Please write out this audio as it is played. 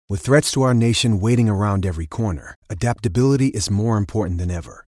With threats to our nation waiting around every corner, adaptability is more important than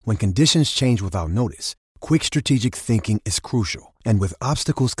ever. When conditions change without notice, quick strategic thinking is crucial. And with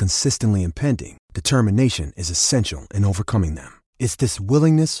obstacles consistently impending, determination is essential in overcoming them. It's this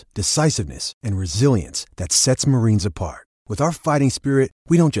willingness, decisiveness, and resilience that sets Marines apart. With our fighting spirit,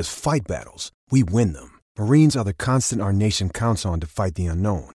 we don't just fight battles, we win them. Marines are the constant our nation counts on to fight the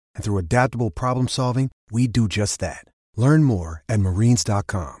unknown. And through adaptable problem solving, we do just that. Learn more at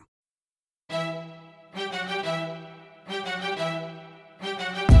marines.com.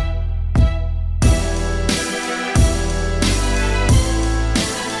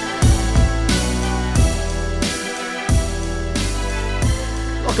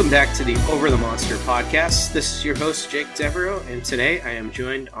 Welcome back to the Over the Monster podcast. This is your host, Jake Devereaux, and today I am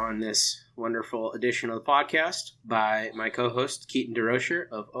joined on this wonderful edition of the podcast by my co-host, Keaton DeRocher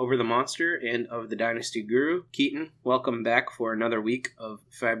of Over the Monster and of the Dynasty Guru. Keaton, welcome back for another week of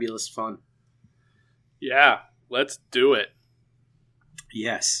fabulous fun. Yeah, let's do it.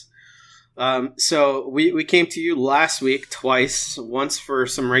 Yes. So we came to you last week twice, once for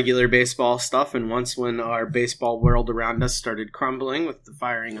some regular baseball stuff and once when our baseball world around us started crumbling with the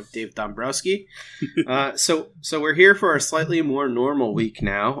firing of Dave Dombrowski. So we're here for a slightly more normal week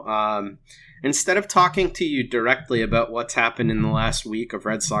now. Instead of talking to you directly about what's happened in the last week of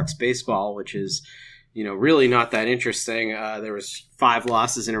Red Sox baseball, which is, really not that interesting. There was 5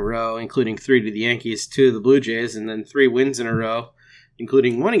 losses in a row, including 3 to the Yankees, 2 to the Blue Jays, and then 3 wins in a row,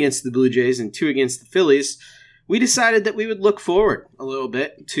 including 1 against the Blue Jays and 2 against the Phillies. We decided that we would look forward a little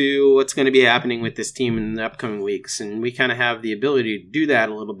bit to what's going to be happening with this team in the upcoming weeks. And we kind of have the ability to do that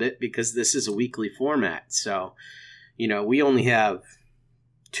a little bit because this is a weekly format. So, we only have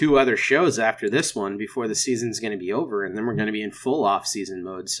 2 other shows after this one before the season's going to be over. And then we're going to be in full off-season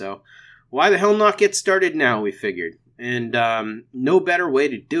mode. So why the hell not get started now, we figured. And no better way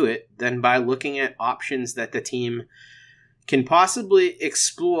to do it than by looking at options that the team can possibly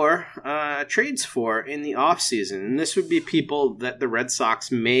explore trades for in the offseason. And this would be people that the Red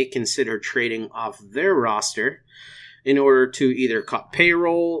Sox may consider trading off their roster in order to either cut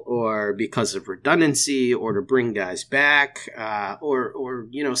payroll or because of redundancy or to bring guys back or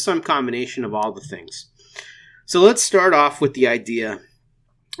some combination of all the things. So let's start off with the idea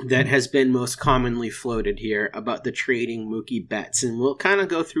that has been most commonly floated here about the trading Mookie Betts. And we'll kind of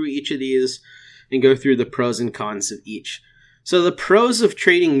go through each of these and go through the pros and cons of each. So the pros of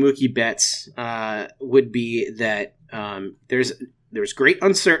trading Mookie Betts would be that there's great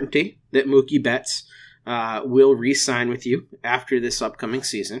uncertainty that Mookie Betts will re-sign with you after this upcoming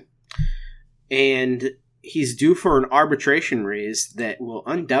season. And he's due for an arbitration raise that will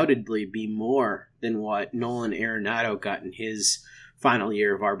undoubtedly be more than what Nolan Arenado got in his final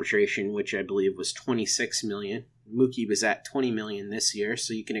year of arbitration, which I believe was $26 million. Mookie was at $20 million this year,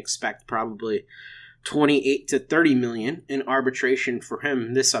 so you can expect probably $28 to $30 million in arbitration for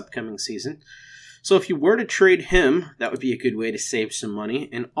him this upcoming season. So if you were to trade him, that would be a good way to save some money.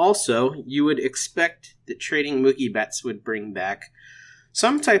 And also, you would expect that trading Mookie Betts would bring back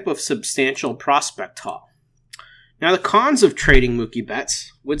some type of substantial prospect haul. Now, the cons of trading Mookie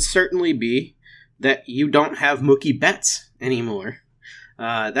Betts would certainly be that you don't have Mookie Betts anymore.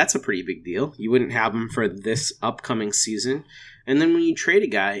 That's a pretty big deal. You wouldn't have him for this upcoming season. And then when you trade a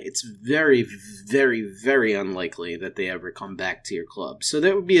guy, it's very, very, very unlikely that they ever come back to your club. So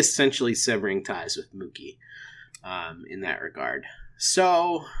that would be essentially severing ties with Mookie in that regard.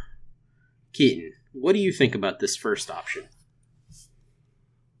 So, Keaton, what do you think about this first option?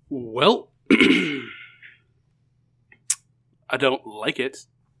 Well, I don't like it,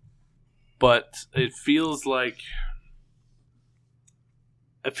 but it feels like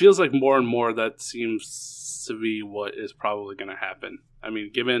more and more that seems to be what is probably going to happen. I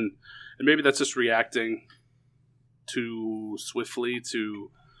mean, and maybe that's just reacting too swiftly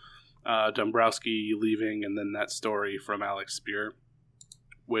to Dombrowski leaving and then that story from Alex Spear,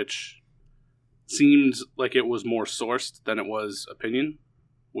 which seemed like it was more sourced than it was opinion,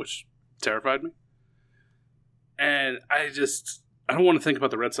 which terrified me. And I don't want to think about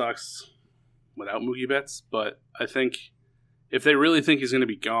the Red Sox without Mookie Betts, but I think if they really think he's going to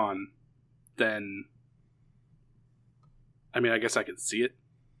be gone, then I guess I can see it,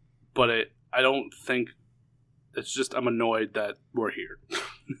 but I don't think it's just I'm annoyed that we're here,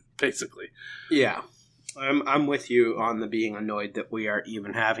 basically. Yeah, I'm with you on the being annoyed that we are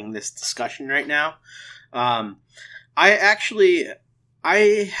even having this discussion right now. I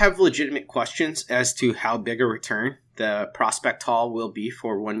have legitimate questions as to how big a return the prospect haul will be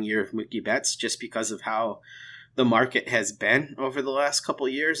for 1 year of Mookie Betts, just because of how the market has been over the last couple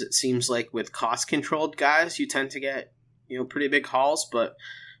of years. It seems like with cost-controlled guys, you tend to get pretty big hauls, but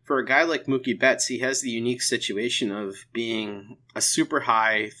for a guy like Mookie Betts, he has the unique situation of being a super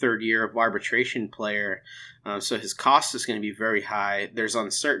high third year of arbitration player. So his cost is going to be very high. There's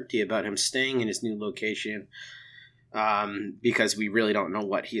uncertainty about him staying in his new location because we really don't know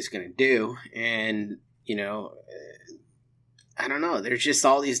what he's going to do. And, I don't know. There's just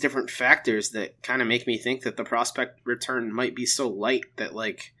all these different factors that kind of make me think that the prospect return might be so light that,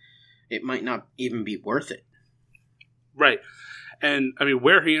 it might not even be worth it. Right. And,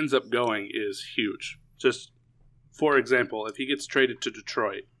 where he ends up going is huge. Just, for example, if he gets traded to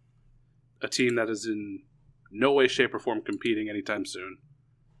Detroit, a team that is in no way, shape, or form competing anytime soon,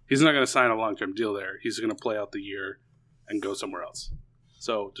 he's not going to sign a long-term deal there. He's going to play out the year and go somewhere else.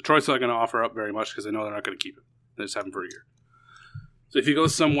 So Detroit's not going to offer up very much because they know they're not going to keep him. They just have him for a year. So if he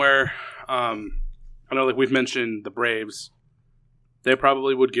goes somewhere, I know we've mentioned the Braves, they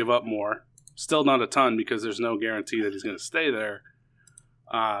probably would give up more. Still not a ton because there's no guarantee that he's going to stay there.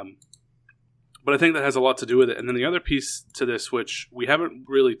 But I think that has a lot to do with it. And then the other piece to this, which we haven't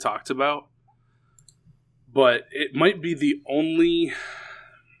really talked about, but it might be the only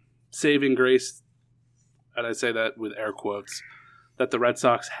saving grace, and I say that with air quotes, that the Red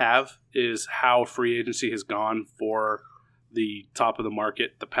Sox have, is how free agency has gone for the top of the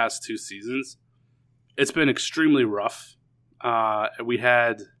market the past 2 seasons. It's been extremely rough. We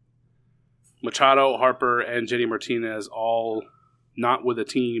had Machado, Harper, and JD Martinez all not with a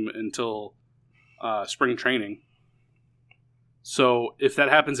team until spring training. So if that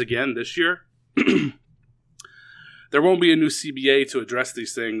happens again this year, there won't be a new CBA to address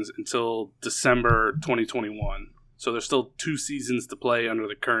these things until December 2021. So there's still 2 seasons to play under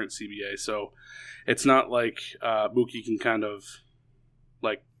the current CBA. So it's not like Mookie can kind of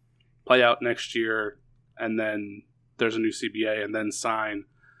play out next year and then there's a new CBA and then sign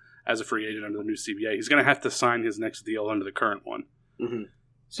as a free agent under the new CBA. He's going to have to sign his next deal under the current one. Mm-hmm.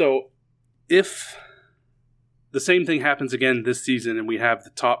 So if the same thing happens again this season and we have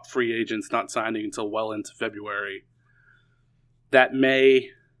the top free agents not signing until well into February, that may,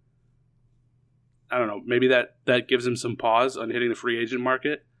 I don't know, maybe that gives him some pause on hitting the free agent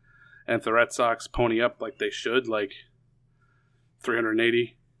market. And if the Red Sox pony up like they should, like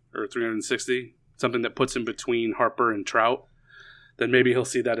 380 or 360, something that puts him between Harper and Trout, then maybe he'll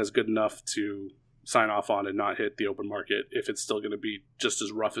see that as good enough to sign off on and not hit the open market if it's still going to be just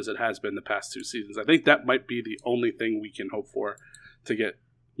as rough as it has been the past 2 seasons. I think that might be the only thing we can hope for to get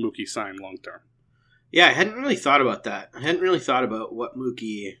Mookie signed long term. Yeah, I hadn't really thought about that. I hadn't really thought about what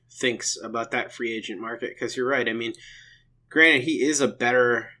Mookie thinks about that free agent market because you're right. Granted, he is a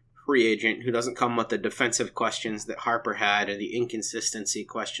better free agent who doesn't come with the defensive questions that Harper had or the inconsistency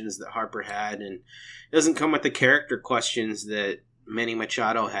questions that Harper had, and doesn't come with the character questions that Manny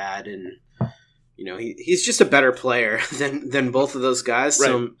Machado had, and he's just a better player than both of those guys.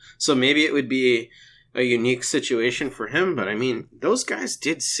 Right. So maybe it would be a unique situation for him, but those guys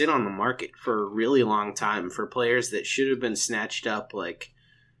did sit on the market for a really long time for players that should have been snatched up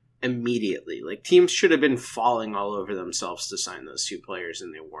immediately. Teams should have been falling all over themselves to sign those 2 players,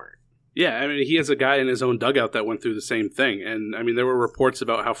 and they weren't. Yeah, he has a guy in his own dugout that went through the same thing. And, there were reports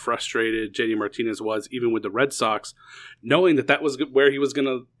about how frustrated JD Martinez was, even with the Red Sox, knowing that was where he was going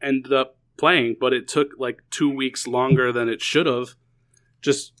to end up playing, but it took 2 weeks longer than it should have,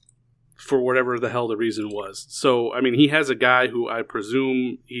 just for whatever the hell the reason was. So, he has a guy who I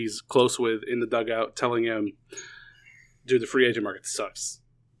presume he's close with in the dugout telling him, dude, the free agent market sucks.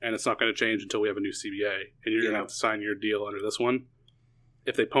 And it's not going to change until we have a new CBA. And you're going to have to sign your deal under this one.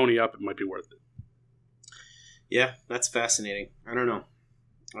 If they pony up, it might be worth it. Yeah, that's fascinating. I don't know.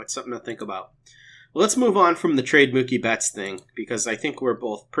 That's something to think about. Well, let's move on from the trade Mookie Betts thing, because I think we're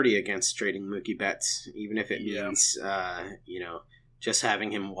both pretty against trading Mookie Betts, even if it means, just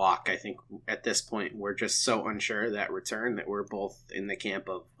having him walk. I think at this point we're just so unsure of that return that we're both in the camp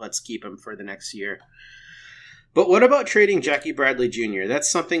of let's keep him for the next year. But what about trading Jackie Bradley Jr.? That's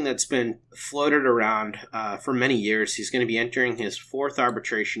something that's been floated around for many years. He's going to be entering his 4th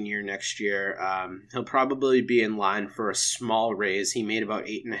arbitration year next year. He'll probably be in line for a small raise. He made about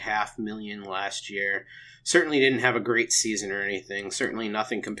 $8.5 million last year. Certainly didn't have a great season or anything. Certainly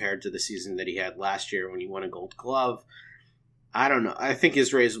nothing compared to the season that he had last year when he won a Gold Glove. I don't know. I think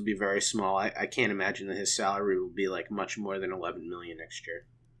his raise will be very small. I can't imagine that his salary will be much more than $11 million next year.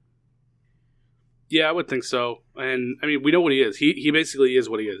 Yeah, I would think so. And, we know what he is. He basically is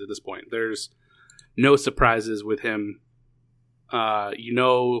what he is at this point. There's no surprises with him.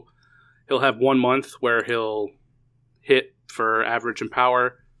 He'll have 1 month where he'll hit for average and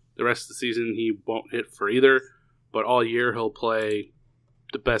power. The rest of the season, he won't hit for either. But all year, he'll play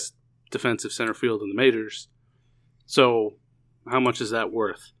the best defensive center field in the majors. So how much is that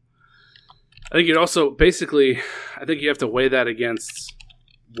worth? I think you'd also basically, I think you have to weigh that against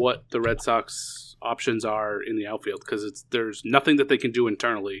what the Red Sox options are in the outfield, because there's nothing that they can do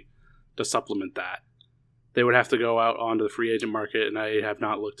internally to supplement that. They would have to go out onto the free agent market, and I have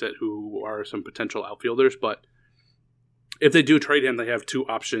not looked at who are some potential outfielders, but if they do trade him, they have two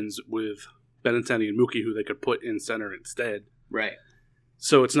options with Benintendi and Mookie who they could put in center instead. Right.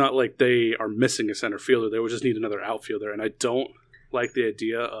 So it's not like they are missing a center fielder. They would just need another outfielder, and I don't like the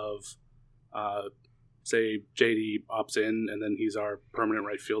idea of, say, JD opts in and then he's our permanent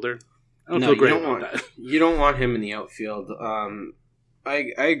right fielder. I don't feel great about that. You don't want him in the outfield.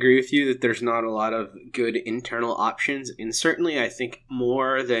 I agree with you that there's not a lot of good internal options, and certainly I think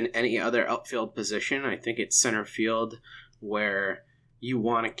more than any other outfield position, I think it's center field where you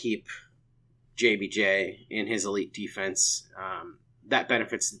want to keep JBJ in his elite defense. That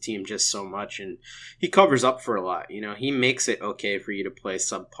benefits the team just so much, and he covers up for a lot. You know, he makes it okay for you to play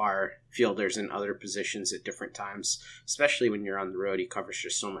subpar fielders in other positions at different times, especially when you're on the road. He covers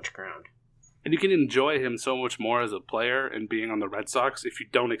just so much ground. And you can enjoy him so much more as a player and being on the Red Sox if you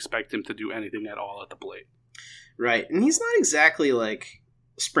don't expect him to do anything at all at the plate. Right, and he's not exactly like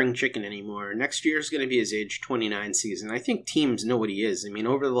spring chicken anymore. Next year is going to be his age 29 season. I think teams know what he is. I mean,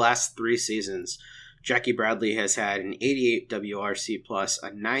 over the last 3 seasons, Jackie Bradley has had an 88 WRC+,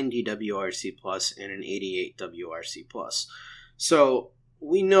 a 90 WRC+, and an 88 WRC+. So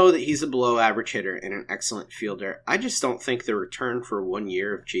we know that he's a below-average hitter and an excellent fielder. I just don't think the return for 1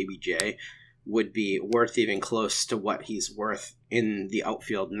 year of JBJ would be worth even close to what he's worth in the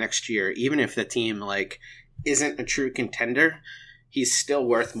outfield next year. Even if the team isn't a true contender, he's still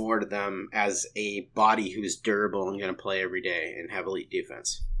worth more to them as a body who's durable and going to play every day and have elite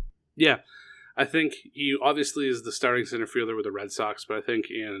defense. Yeah. I think he obviously is the starting center fielder with the Red Sox, but I think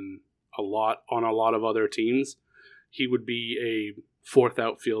on a lot of other teams, he would be a fourth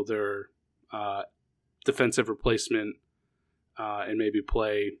outfielder, defensive replacement, and maybe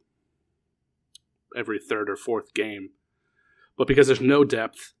play every third or fourth game. But because there's no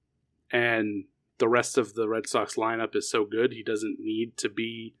depth and the rest of the Red Sox lineup is so good, he doesn't need to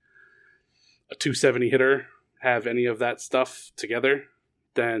be a 270 hitter, have any of that stuff together,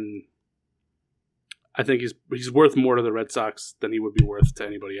 then I think he's worth more to the Red Sox than he would be worth to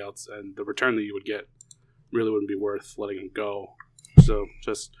anybody else, and the return that you would get really wouldn't be worth letting him go. So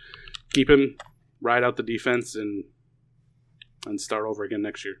just keep him, ride out the defense, and start over again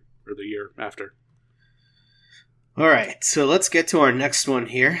next year or the year after. All right, so let's get to our next one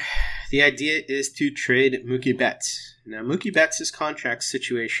here. The idea is to trade Mookie Betts. Now, Mookie Betts' contract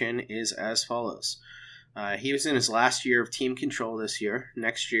situation is as follows. He was in his last year of team control this year.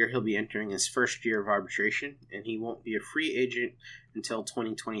 Next year, he'll be entering his first year of arbitration, and he won't be a free agent until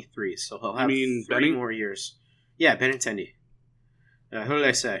 2023. So he'll have 3 more years. Yeah, Benintendi. Who did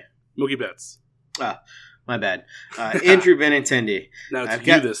I say? Mookie Betts. My bad. Andrew Benintendi. Now it's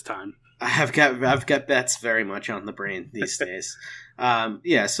you this time. I've got Betts very much on the brain these days.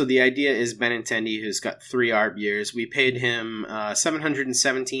 So the idea is Benintendi, who's got 3 ARB years. We paid him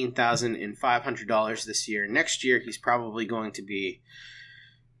 $717,500 this year. Next year, he's probably going to be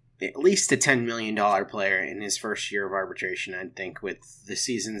at least a $10 million player in his first year of arbitration, I think, with the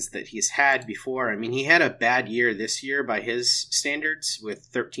seasons that he's had before. I mean, he had a bad year this year by his standards with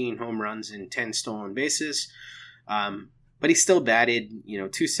 13 home runs and 10 stolen bases. But he still batted,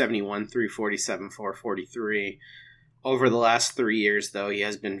 271, 347, 443. Over the last 3 years, though, he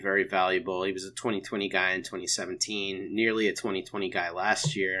has been very valuable. He was a 2020 guy in 2017, nearly a 2020 guy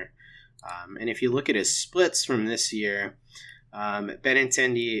last year. And if you look at his splits from this year,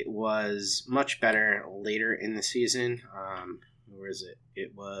 Benintendi was much better later in the season. Where is it?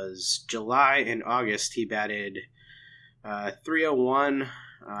 It was July and August. He batted 301,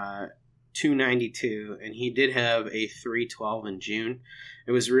 292, and he did have a 312 in June.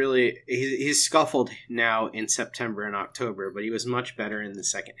 It was really, he's scuffled now in September and October, but he was much better in the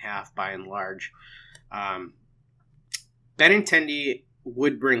second half by and large. Benintendi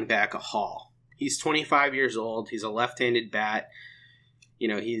would bring back a haul. He's 25 years old. He's a left-handed bat.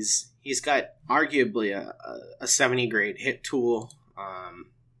 He's got arguably a 70 grade hit tool. A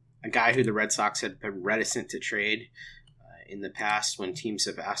guy who the Red Sox had been reticent to trade in the past when teams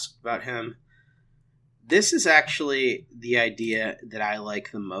have asked about him. This is actually the idea that I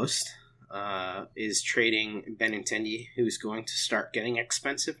like the most, is trading Benintendi, who's going to start getting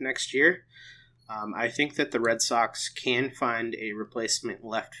expensive next year. I think that the Red Sox can find a replacement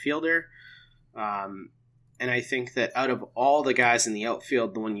left fielder, and I think that out of all the guys in the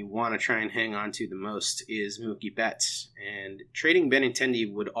outfield, the one you want to try and hang on to the most is Mookie Betts. And trading Benintendi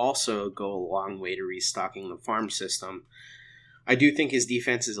would also go a long way to restocking the farm system. I do think his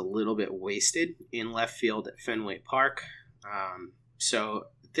defense is a little bit wasted in left field at Fenway Park. So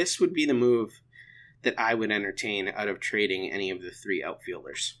this would be the move that I would entertain out of trading any of the three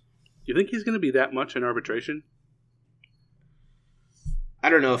outfielders. You think he's going to be that much in arbitration? I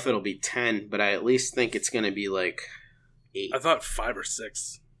don't know if it'll be 10, but I at least think it's going to be like 8. I thought 5 or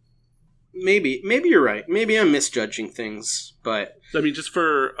 6. Maybe you're right. Maybe I'm misjudging things, but I mean, just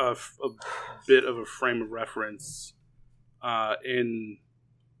for a bit of a frame of reference, in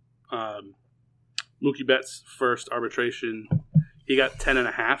Mookie Betts' first arbitration, he got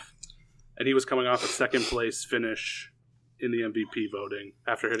 10.5, and he was coming off a second place finish in the MVP voting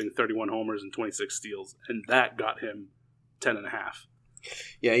after hitting 31 homers and 26 steals, and that got him 10.5.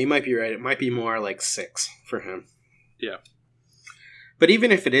 Yeah, you might be right. It might be more like 6 for him. Yeah. But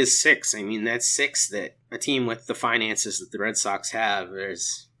even if it is 6, I mean, that's 6 that a team with the finances that the Red Sox have,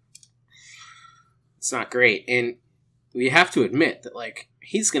 it's not great. And we have to admit that, like,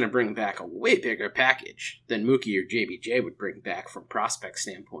 he's going to bring back a way bigger package than Mookie or JBJ would bring back from prospect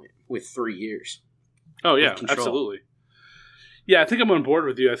standpoint with 3 years. Oh, yeah, absolutely. Yeah, I think I'm on board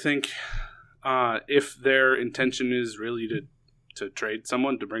with you. I think if their intention is really to trade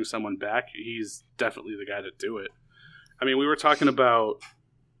someone, to bring someone back, he's definitely the guy to do it. I mean, we were talking about,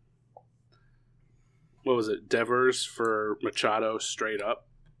 what was it, Devers for Machado straight up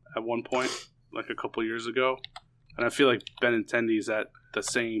at one point, like a couple years ago. And I feel like Benintendi's at the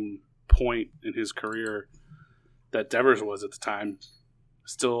same point in his career that Devers was at the time.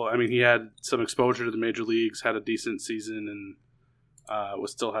 Still, I mean, he had some exposure to the major leagues, had a decent season, and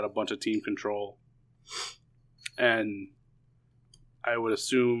still had a bunch of team control. And I would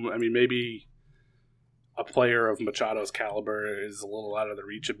assume, I mean, maybe a player of Machado's caliber is a little out of the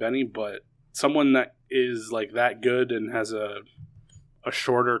reach of Benny, but someone that is like that good and has a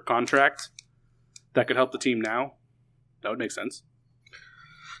shorter contract that could help the team now, that would make sense.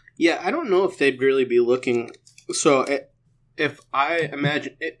 Yeah, I don't know if they'd really be looking. So if I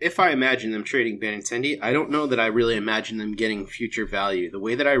imagine them trading Benintendi, I don't know that I really imagine them getting future value. The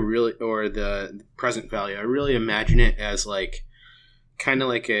way that or the present value, I really imagine it as like kind of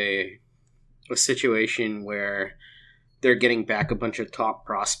like a situation where they're getting back a bunch of top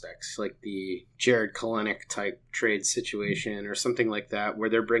prospects, like the Jared Kelenic type trade situation or something like that, where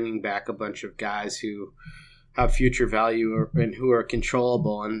they're bringing back a bunch of guys who have future value and who are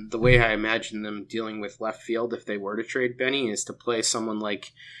controllable. And the way I imagine them dealing with left field if they were to trade Benny is to play someone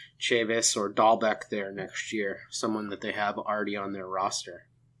like Chavis or Dahlbeck there next year, someone that they have already on their roster.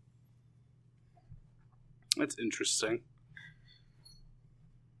 That's interesting.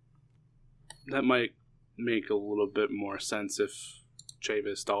 That might make a little bit more sense if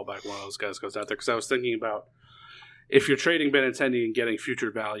Chavis, Dahlbeck, one of those guys goes out there. Because I was thinking about if you're trading Benintendi and getting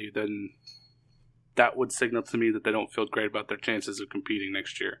future value, then that would signal to me that they don't feel great about their chances of competing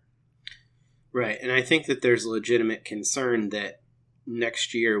next year. Right, and I think that there's legitimate concern that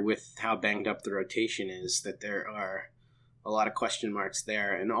next year, with how banged up the rotation is, that there are a lot of question marks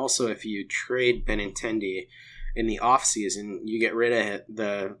there. And also, if you trade Benintendi in the offseason, you get rid of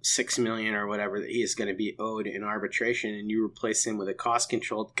the $6 million or whatever that he is going to be owed in arbitration, and you replace him with a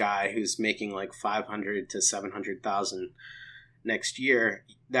cost-controlled guy who's making like $500,000 to $700,000 next year.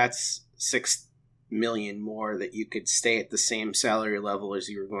 That's $6 million more that you could stay at the same salary level as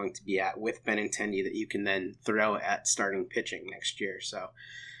you were going to be at with Benintendi that you can then throw at starting pitching next year. So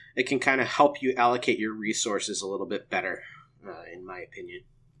it can kind of help you allocate your resources a little bit better, in my opinion.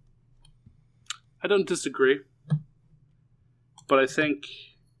 I don't disagree. But I think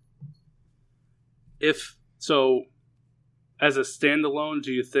as a standalone,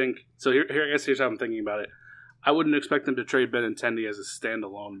 do you think, so here I guess here's how I'm thinking about it. I wouldn't expect them to trade Benintendi as a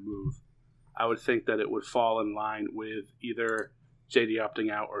standalone move. I would think that it would fall in line with either JD opting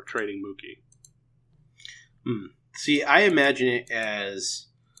out or trading Mookie. See, I imagine it as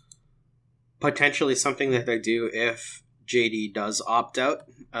potentially something that they do if JD does opt out.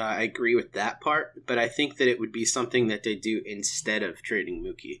 I agree with that part, but I think that it would be something that they do instead of trading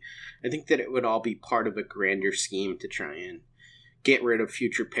Mookie. I think that it would all be part of a grander scheme to try and get rid of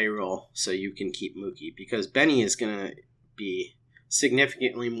future payroll so you can keep Mookie, because Benny is going to be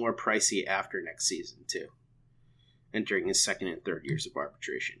significantly more pricey after next season too, entering his second and third years of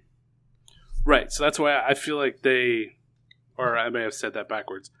arbitration. Right, so that's why I feel like or I may have said that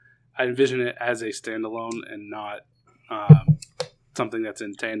backwards. I envision it as a standalone and not something that's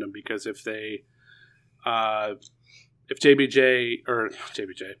in tandem, because if JD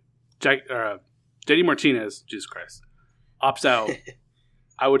Martinez, Jesus Christ, opts out,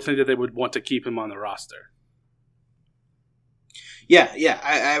 I would think that they would want to keep him on the roster. Yeah,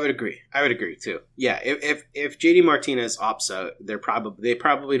 I would agree. I would agree too. Yeah, if JD Martinez opts out, they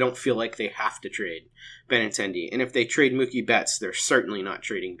probably don't feel like they have to trade Benintendi, and if they trade Mookie Betts, they're certainly not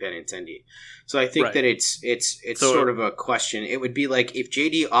trading Benintendi. So I think that it's so, sort of a question. It would be like if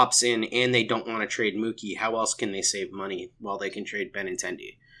JD opts in and they don't want to trade Mookie, how else can they save money while they can trade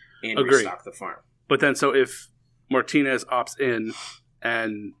Benintendi and restock the farm? But then, so if Martinez opts in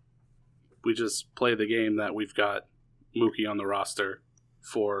and we just play the game that we've got Mookie on the roster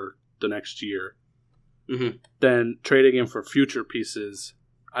for the next year, then trading him for future pieces,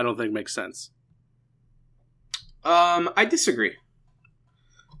 I don't think makes sense. I disagree.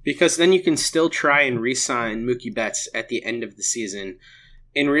 Because then you can still try and re-sign Mookie Betts at the end of the season.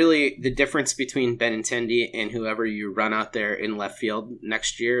 And really, the difference between Benintendi and whoever you run out there in left field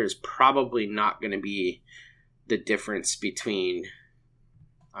next year is probably not going to be the difference between,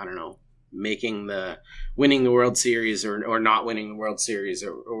 I don't know, winning the World Series or not winning the World Series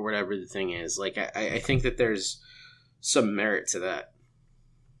or whatever the thing is. Like, I think that there's some merit to that.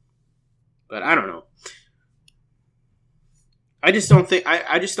 But I don't know. I just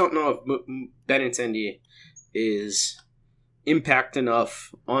don't know if Benintendi is impact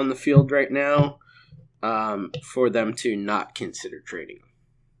enough on the field right now for them to not consider trading him.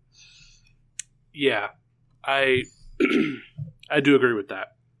 Yeah, I do agree with that.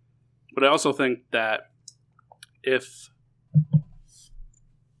 But I also think that if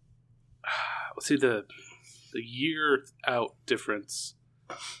the year out difference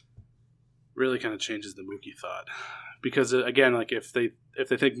really kind of changes the Mookie thought, because again, like if they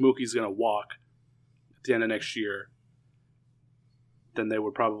think Mookie's going to walk at the end of next year, then they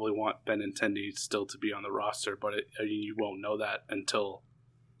would probably want Benintendi still to be on the roster, but you won't know that until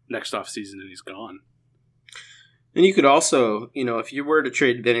next offseason and he's gone. And you could also, if you were to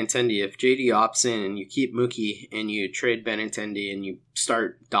trade Benintendi, if JD opts in and you keep Mookie and you trade Benintendi and you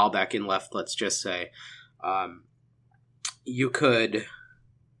start Dahlbeck in left, let's just say, you could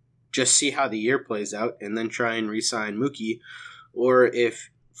just see how the year plays out and then try and re-sign Mookie. Or if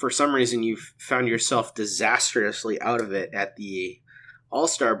for some reason you've found yourself disastrously out of it at the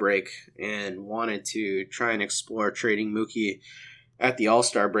All-Star break and wanted to try and explore trading Mookie at the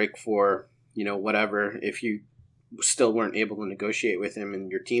All-Star break for, whatever, if you still weren't able to negotiate with him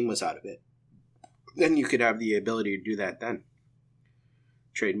and your team was out of it, then you could have the ability to do that then.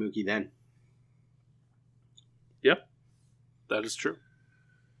 Trade Mookie then. Yep, that is true.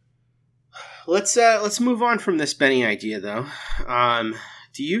 Let's move on from this Benny idea, though.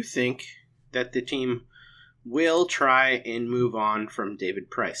 Do you think that the team will try and move on from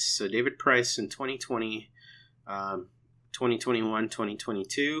David Price? So David Price in 2020, 2021,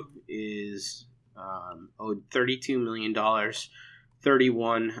 2022 is owed $32 million,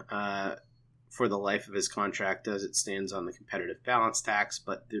 $31 for the life of his contract as it stands on the competitive balance tax,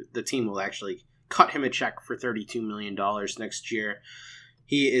 but the team will actually cut him a check for $32 million next year.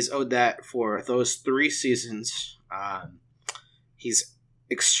 He is owed that for those 3 seasons. He's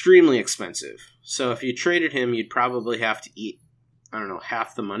extremely expensive. So if you traded him, you'd probably have to eat,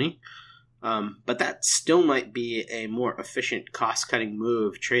 half the money. But that still might be a more efficient cost-cutting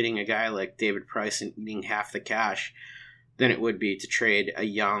move, trading a guy like David Price and eating half the cash, than it would be to trade a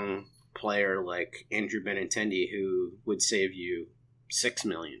young player like Andrew Benintendi, who would save you $6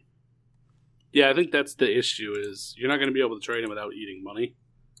 million. Yeah, I think that's the issue, is you're not going to be able to trade him without eating money.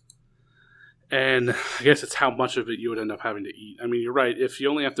 And I guess it's how much of it you would end up having to eat. I mean, you're right. If you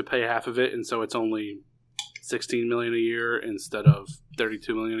only have to pay half of it, and so it's only $16 million a year instead of $32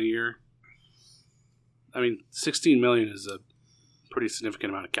 million a year, I mean, $16 million is a pretty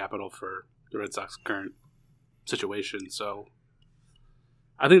significant amount of capital for the Red Sox current situation. So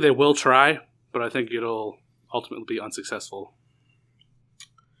I think they will try, but I think it'll ultimately be unsuccessful.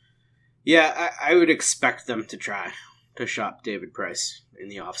 Yeah, I would expect them to try to shop David Price in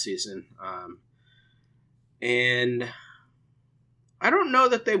the offseason. And I don't know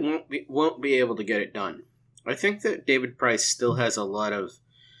that they won't be able to get it done. I think that David Price still has a lot of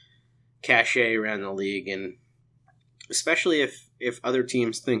cachet around the league, and especially if other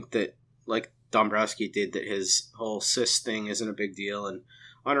teams think that, like Dombrowski did, that his whole cyst thing isn't a big deal, and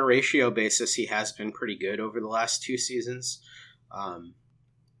on a ratio basis he has been pretty good over the last 2 seasons.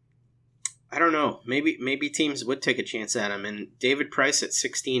 I don't know, maybe teams would take a chance at him, and David Price at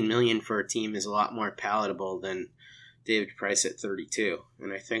 $16 million for a team is a lot more palatable than David Price at $32,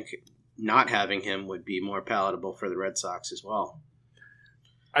 and I think not having him would be more palatable for the Red Sox as well.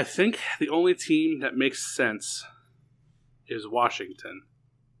 I think the only team that makes sense is Washington.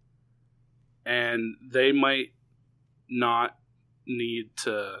 And they might not need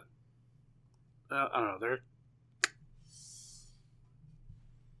to... I don't know.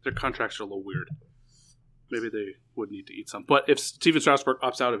 their contracts are a little weird. Maybe they would need to eat some. But if Steven Strasburg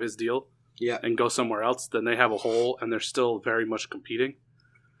opts out of his deal and goes somewhere else, then they have a hole, and they're still very much competing.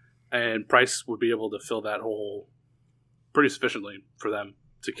 And Price would be able to fill that hole pretty sufficiently for them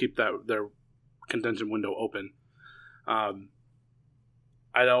to keep their contention window open. I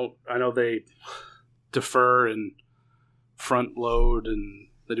know they defer and front load, and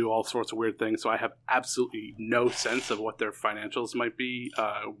they do all sorts of weird things. So I have absolutely no sense of what their financials might be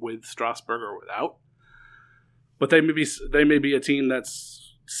with Strasburg or without. But they may be a team that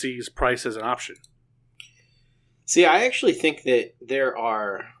sees Price as an option. See, I actually think that there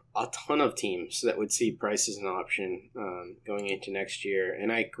are a ton of teams that would see Price as an option going into next year.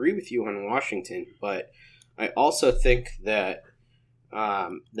 And I agree with you on Washington, but I also think that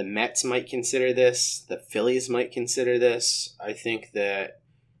the Mets might consider this. The Phillies might consider this. I think that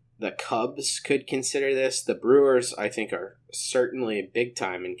the Cubs could consider this. The Brewers, I think, are certainly big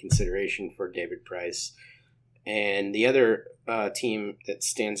time in consideration for David Price. And the other team that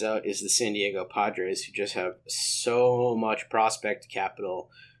stands out is the San Diego Padres, who just have so much prospect capital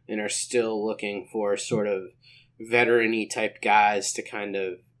and are still looking for sort of veteran-y type guys to kind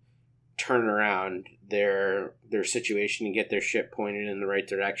of turn around their situation and get their ship pointed in the right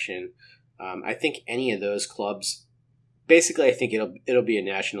direction. I think any of those clubs, basically, I think it'll be a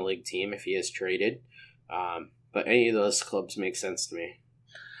National League team if he is traded. But any of those clubs make sense to me.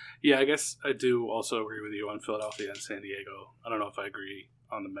 Yeah, I guess I do also agree with you on Philadelphia and San Diego. I don't know if I agree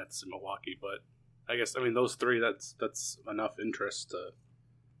on the Mets and Milwaukee, but I guess, I mean, those three, that's enough interest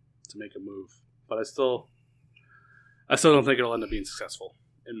to make a move. But I still don't think it'll end up being successful,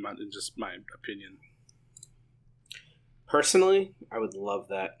 in just my opinion. Personally, I would love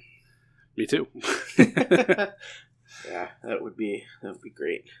that. Me too. Yeah, that would be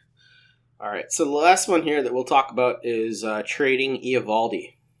great. All right, so the last one here that we'll talk about is trading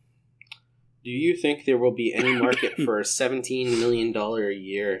Eovaldi. Do you think there will be any market for a $17 million a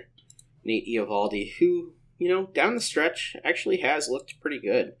year Nate Eovaldi, who, down the stretch actually has looked pretty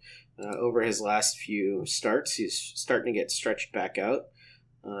good over his last few starts? He's starting to get stretched back out.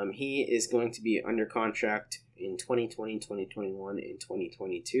 He is going to be under contract in 2020, 2021, and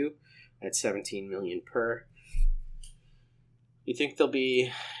 2022 at $17 million per. You think there'll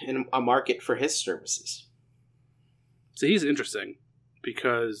be a market for his services? So he's interesting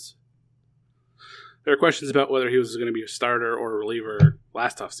because there are questions about whether he was going to be a starter or a reliever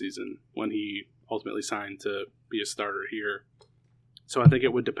last offseason when he ultimately signed to be a starter here. So I think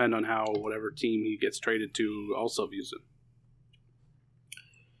it would depend on how whatever team he gets traded to also views him.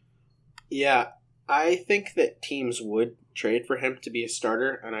 Yeah, I think that teams would trade for him to be a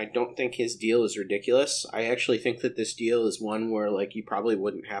starter, and I don't think his deal is ridiculous. I actually think that this deal is one where you probably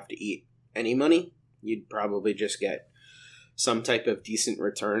wouldn't have to eat any money. You'd probably just get some type of decent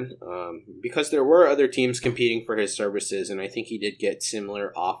return because there were other teams competing for his services, and I think he did get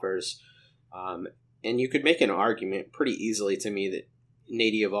similar offers. And you could make an argument pretty easily to me that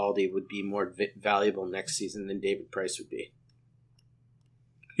Nate Eovaldi would be more valuable next season than David Price would be.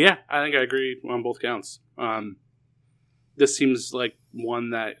 Yeah, I think I agree on both counts. This seems like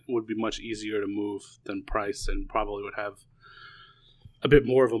one that would be much easier to move than Price and probably would have a bit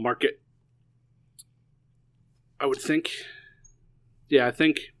more of a market. I would think. Yeah, I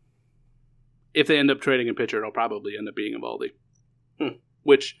think if they end up trading a pitcher, it'll probably end up being Eovaldi.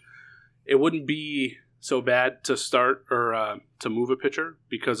 Which it wouldn't be so bad to start or to move a pitcher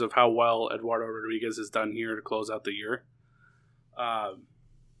because of how well Eduardo Rodriguez has done here to close out the year.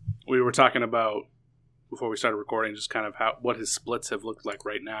 We were talking about, before we started recording, just kind of what his splits have looked like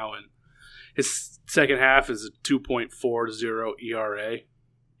right now. And his second half is a 2.40 ERA,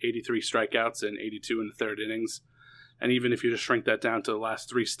 83 strikeouts, and 82 in the third innings. And even if you just shrink that down to the last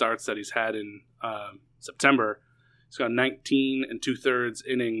three starts that he's had in September, he's got 19 and 2/3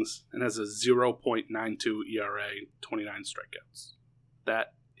 innings and has a 0.92 ERA, 29 strikeouts.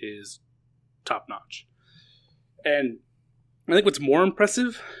 That is top notch. And I think what's more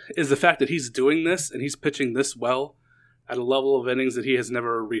impressive is the fact that he's doing this and he's pitching this well at a level of innings that he has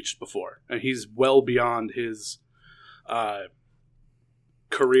never reached before. And he's well beyond his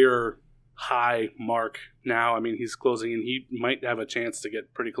career high mark now. I mean, he's closing and he might have a chance to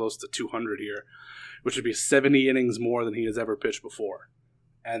get pretty close to 200 here, which would be 70 innings more than he has ever pitched before.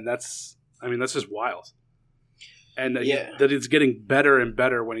 And that's just wild. And that it's getting better and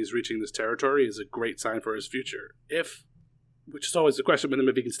better when he's reaching this territory is a great sign for his future. Which is always the question with him,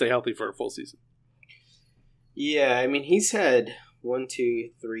 if he can stay healthy for a full season. Yeah, I mean, he's had 1, 2,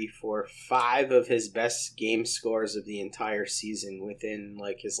 3, 4, 5 of his best game scores of the entire season within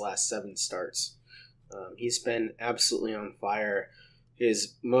his last 7 starts. He's been absolutely on fire.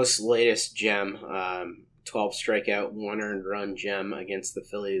 his most latest gem, 12 strikeout, 1 earned run gem against the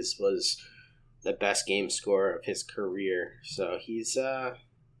Phillies was the best game score of his career. So he's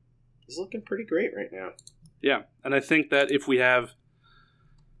looking pretty great right now. Yeah, and I think that if we have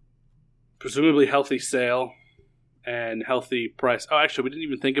presumably healthy Sale and healthy Price. Oh, actually, we didn't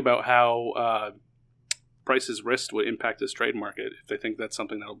even think about how Price's wrist would impact his trade market if they think that's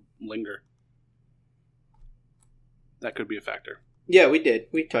something that'll linger. That could be a factor. Yeah, we did.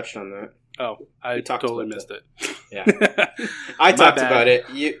 We touched on that. Oh, I totally missed it. Yeah, I talked about it.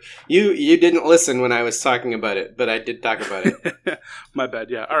 You didn't listen when I was talking about it, but I did talk about it. My bad.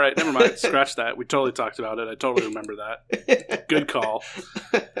 Yeah. All right. Never mind. Scratch that. We totally talked about it. I totally remember that. Good call.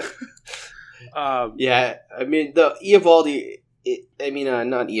 Yeah, I mean the Eovaldi.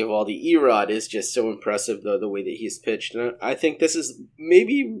 Not Eovaldi. Erod is just so impressive though the way that he's pitched, and I think this is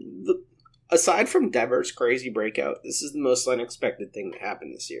maybe aside from Devers' crazy breakout, this is the most unexpected thing that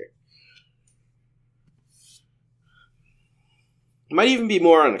happened this year. Might even be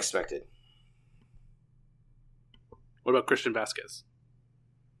more unexpected. What about Christian Vasquez?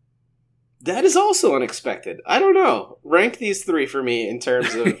 That is also unexpected. I don't know. Rank these three for me in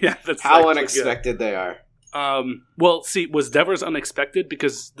terms of how unexpected they are. Well, see, was Devers unexpected?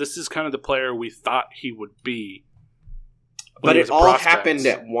 Because this is kind of the player we thought he would be. But it all happened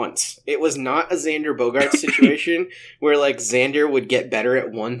at once. It was not a Xander Bogaerts situation where like Xander would get better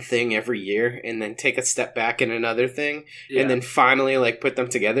at one thing every year and then take a step back in another thing and then finally like put them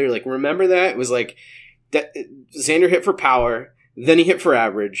together. Like remember that? It was like that Xander hit for power, then he hit for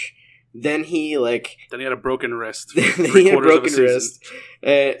average, then he had a broken wrist. Then he had a broken wrist.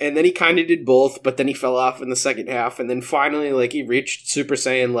 And then he kind of did both, but then he fell off in the second half and then finally like he reached Super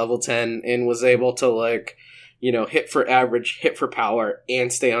Saiyan level 10 and was able to hit for average, hit for power,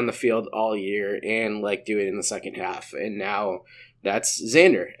 and stay on the field all year and do it in the second half. And now that's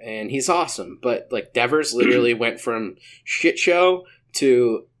Xander, and he's awesome. But Devers literally went from shit show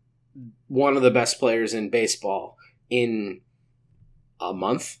to one of the best players in baseball in a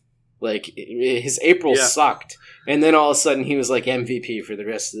month. His April sucked, and then all of a sudden he was MVP for the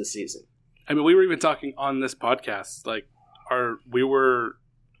rest of the season. I mean, we were even talking on this podcast, we were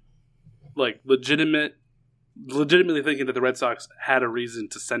legitimately thinking that the Red Sox had a reason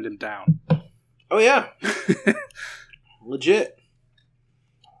to send him down. Oh, yeah. Legit.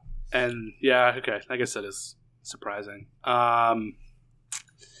 And, yeah, okay. I guess that is surprising.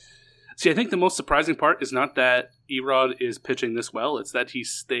 See, I think the most surprising part is not that Erod is pitching this well. It's that he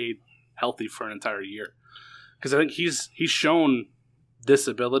stayed healthy for an entire year. Because I think he's shown this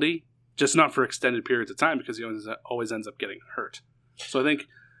ability, just not for extended periods of time, because he always ends up getting hurt. So I think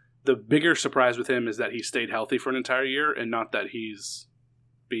the bigger surprise with him is that he stayed healthy for an entire year and not that he's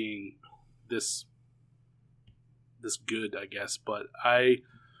being this good, I guess. But I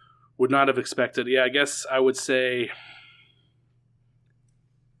would not have expected. Yeah, I guess I would say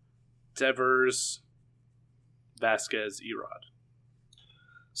Devers, Vasquez, Erod.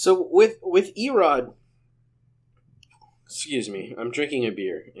 So with Erod, excuse me, I'm drinking a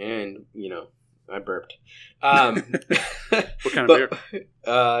beer and, I burped. What kind of beer?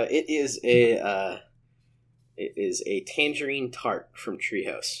 It is a tangerine tart from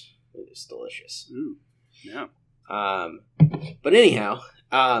Treehouse. It is delicious. Ooh, yeah. But anyhow,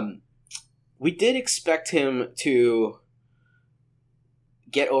 we did expect him to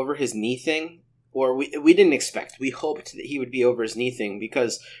get over his knee thing. Or we didn't expect. We hoped that he would be over his knee thing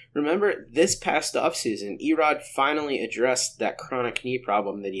because, remember, this past offseason, Erod finally addressed that chronic knee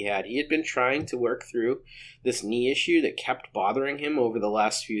problem that he had. He had been trying to work through this knee issue that kept bothering him over the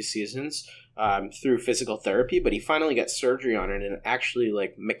last few seasons through physical therapy, but he finally got surgery on it and actually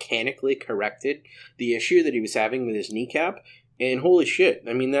mechanically corrected the issue that he was having with his kneecap. And holy shit,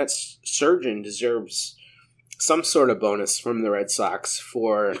 I mean, that surgeon deserves some sort of bonus from the Red Sox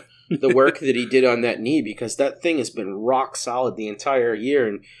for the work that he did on that knee, because that thing has been rock solid the entire year,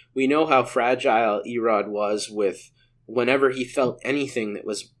 and we know how fragile Erod was with whenever he felt anything that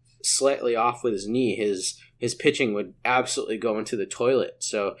was slightly off with his knee, his pitching would absolutely go into the toilet.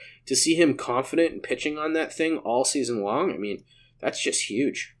 So to see him confident in pitching on that thing all season long, I mean, that's just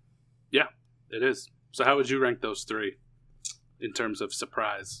huge. Yeah, it is. So how would you rank those three in terms of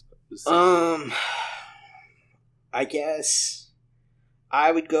surprise? I guess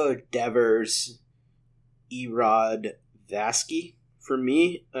I would go Devers, Erod, Vasquez for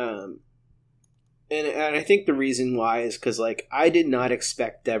me. And I think the reason why is because, I did not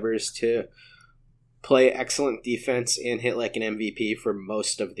expect Devers to play excellent defense and hit an MVP for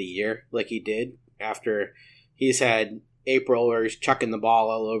most of the year like he did after he's had April where he's chucking the ball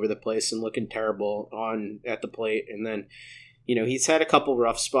all over the place and looking terrible at the plate. And then he's had a couple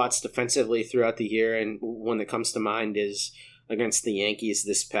rough spots defensively throughout the year, and one that comes to mind is against the Yankees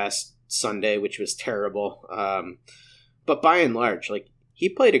this past Sunday, which was terrible. But by and large, he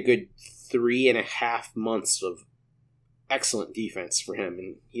played a good 3.5 months of excellent defense for him,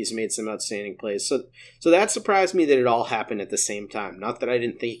 and he's made some outstanding plays. So that surprised me that it all happened at the same time. Not that I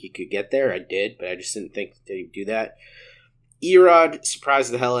didn't think he could get there, I did, but I just didn't think that he'd do that. Erod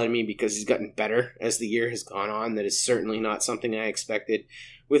surprised the hell out of me because he's gotten better as the year has gone on. That is certainly not something I expected.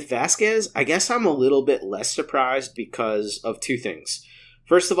 With Vasquez, I guess I'm a little bit less surprised because of two things.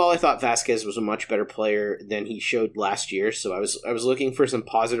 First of all, I thought Vasquez was a much better player than he showed last year, so I was looking for some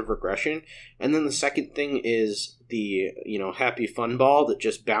positive regression. And then the second thing is the happy fun ball that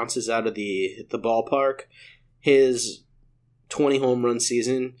just bounces out of the ballpark. His 20 home run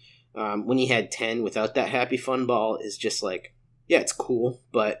season, when he had 10 without that happy fun ball, is just it's cool,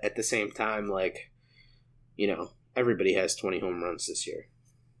 but at the same time, everybody has 20 home runs this year.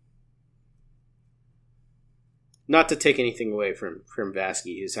 Not to take anything away from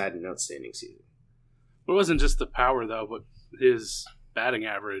Vasquez, who's had an outstanding season. It wasn't just the power, though, but his batting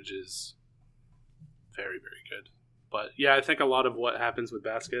average is very, very good. But, yeah, I think a lot of what happens with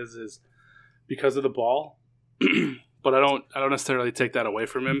Vasquez is because of the ball. But I don't necessarily take that away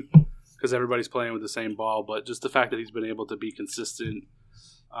from him because everybody's playing with the same ball. But just the fact that he's been able to be consistent,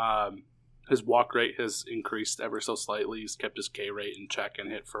 his walk rate has increased ever so slightly. He's kept his K rate in check and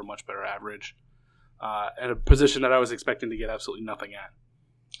hit for a much better average. At a position that I was expecting to get absolutely nothing at.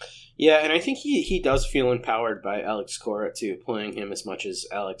 Yeah, and I think he does feel empowered by Alex Cora, too, playing him as much as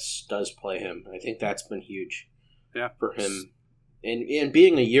Alex does play him. I think that's been huge for him. And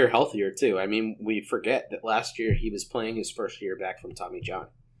being a year healthier, too. I mean, we forget that last year he was playing his first year back from Tommy John.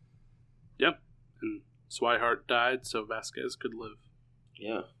 Yep, and Swihart died, so Vasquez could live.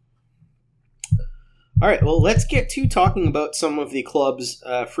 Yeah. All right, well, let's get to talking about some of the club's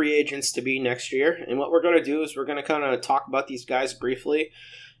free agents to be next year. And what we're going to do is we're going to kind of talk about these guys briefly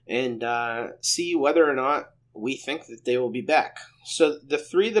and see whether or not we think that they will be back. So the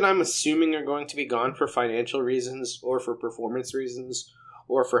three that I'm assuming are going to be gone for financial reasons or for performance reasons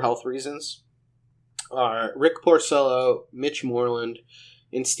or for health reasons are Rick Porcello, Mitch Moreland,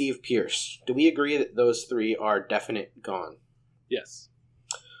 and Steve Pearce. Do we agree that those three are definite gone? Yes.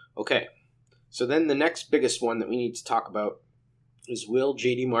 Okay. So then the next biggest one that we need to talk about is, will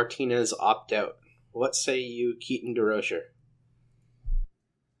JD Martinez opt out? What say you, Keaton DeRocher?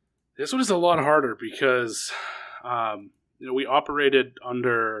 This one is a lot harder because we operated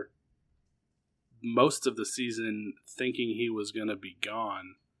under most of the season thinking he was going to be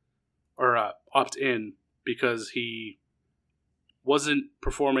gone or opt in because he wasn't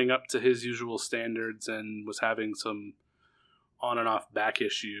performing up to his usual standards and was having some on and off back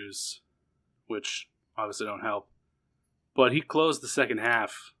issues, which obviously don't help. But he closed the second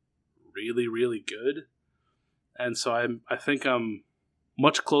half really, really good. And so I think I'm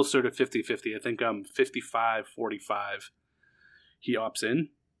much closer to 50-50. I think I'm 55-45. He opts in.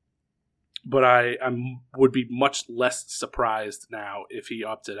 But I would be much less surprised now if he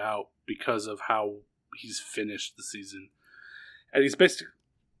opted out because of how he's finished the season. And he's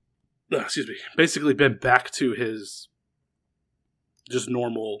basically been back to his just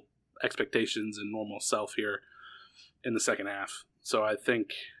normal expectations and normal self here in the second half. So I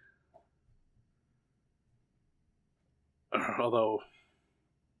think, although,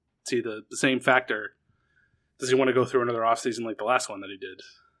 see, the same factor, does he want to go through another offseason like the last one that he did?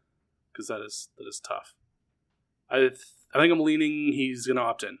 Because that is tough. I think I'm leaning he's going to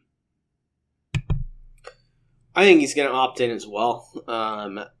opt in. I think he's going to opt in as well.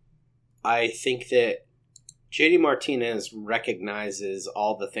 I think that JD Martinez recognizes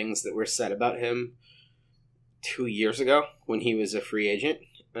all the things that were said about him 2 years ago when he was a free agent.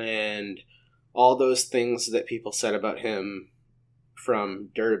 And all those things that people said about him from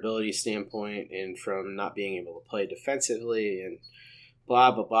durability standpoint and from not being able to play defensively and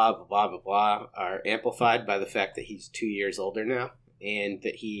blah, blah, blah, blah, blah, blah, blah are amplified by the fact that he's 2 years older now and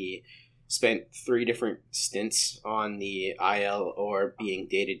that he spent 3 different stints on the IL or being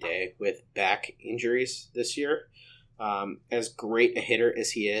day-to-day with back injuries this year. As great a hitter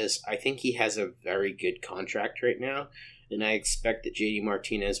as he is, I think he has a very good contract right now, and I expect that JD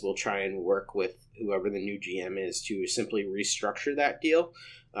Martinez will try and work with whoever the new GM is to simply restructure that deal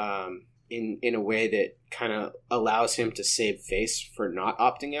in a way that kind of allows him to save face for not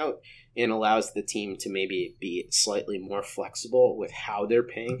opting out and allows the team to maybe be slightly more flexible with how they're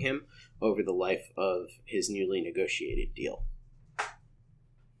paying him over the life of his newly negotiated deal.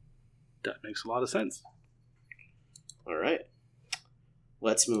 That makes a lot of sense. All right.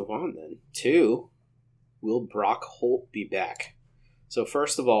 Let's move on then to will Brock Holt be back? So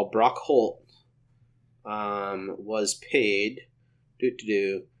first of all, Brock Holt was paid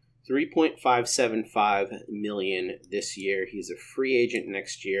 $3.575 million this year. He's a free agent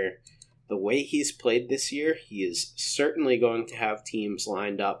next year. The way he's played this year, he is certainly going to have teams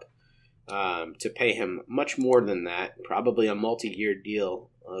lined up to pay him much more than that. Probably a multi-year deal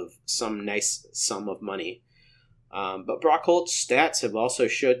of some nice sum of money. But Brock Holt's stats have also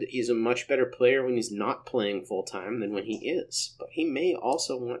showed that he's a much better player when he's not playing full-time than when he is. But he may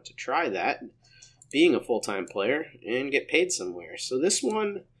also want to try that, being a full-time player, and get paid somewhere. So this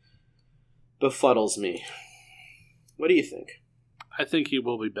one befuddles me. What do you think? I think he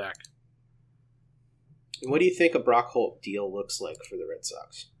will be back. What do you think a Brock Holt deal looks like for the Red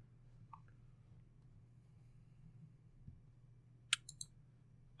Sox?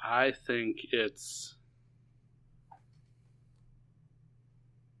 I think it's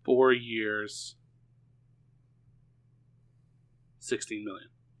 4 years, $16 million.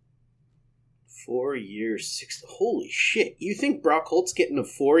 4 years, holy shit. You think Brock Holt's getting a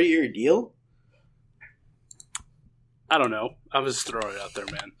 4-year deal? I don't know. I was just throwing it out there,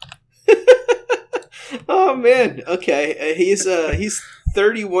 man. Oh, man. Okay. He's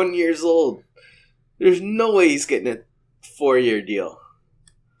 31 years old. There's no way he's getting a 4-year deal.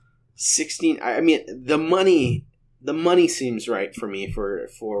 16. I mean, the money seems right for me for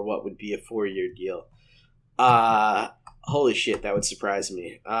what would be a 4-year deal. Holy shit, that would surprise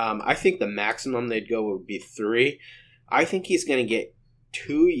me. I think the maximum they'd go would be 3. I think he's going to get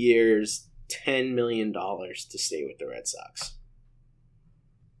 2 years, $10 million to stay with the Red Sox.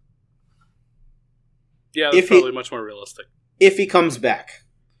 Yeah, that's probably much more realistic. If he comes back.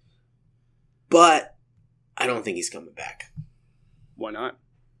 But I don't think he's coming back. Why not?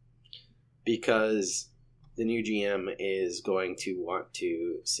 Because the new GM is going to want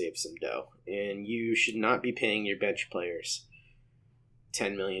to save some dough. And you should not be paying your bench players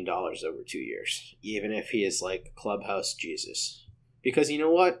 $10 million over 2 years. Even if he is like clubhouse Jesus. Because you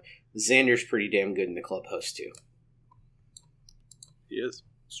know what? Xander's pretty damn good in the clubhouse too. He is.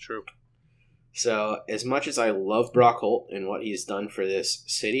 It's true. So, as much as I love Brock Holt and what he's done for this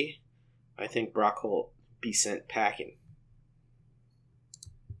city, I think Brock Holt be sent packing.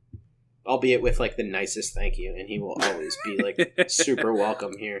 Albeit with, like, the nicest thank you, and he will always be, like, super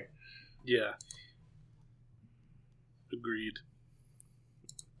welcome here. Yeah. Agreed.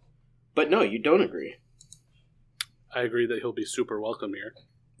 But no, you don't agree. I agree that he'll be super welcome here.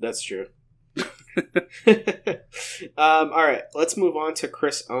 That's true. All right, let's move on to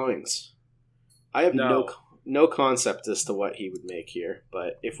Chris Owings. I have no concept as to what he would make here,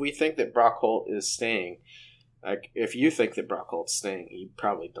 but if we think that Brock Holt is staying, like if you think that Brock Holt's staying, you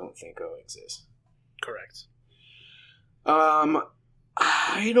probably don't think Owings is. Correct.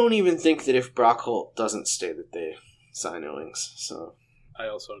 I don't even think that if Brock Holt doesn't stay that they sign Owings. So I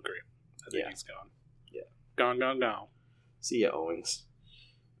also agree. I think he's gone. Yeah. Gone. See ya, Owings.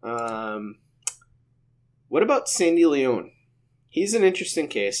 What about Sandy Leon? He's an interesting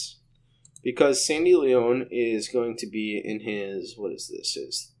case. Because Sandy Leon is going to be in his,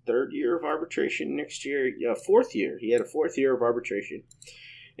 his 3rd year of arbitration next year? Yeah, 4th year. He had a 4th year of arbitration.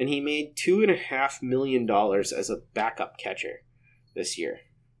 And he made $2.5 million as a backup catcher this year.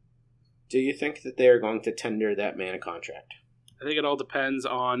 Do you think that they are going to tender that man a contract? I think it all depends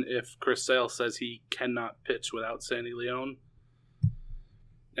on if Chris Sale says he cannot pitch without Sandy Leon.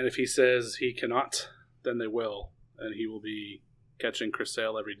 And if he says he cannot, then they will. And he will be catching Chris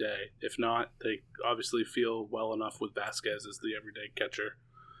Sale every day. If not, they obviously feel well enough with Vasquez as the everyday catcher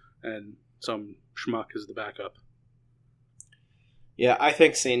and some schmuck as the backup. Yeah, I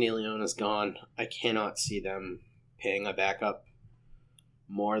think Sandy Leon is gone. I cannot see them paying a backup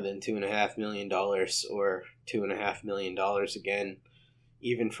more than $2.5 million or $2.5 million again,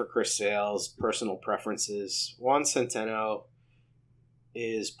 even for Chris Sale's personal preferences. Juan Centeno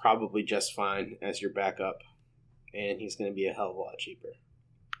is probably just fine as your backup. And he's going to be a hell of a lot cheaper.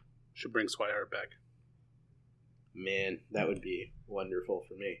 Should bring Swihart back. Man, that would be wonderful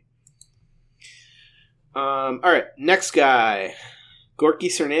for me. All right, next guy. Gorky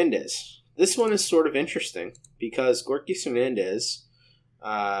Hernandez. This one is sort of interesting because Gorky Hernandez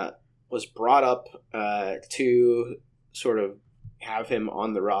was brought up to sort of have him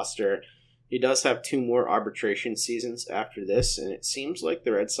on the roster. He does have 2 more arbitration seasons after this, and it seems like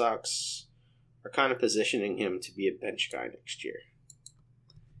the Red Sox are kind of positioning him to be a bench guy next year.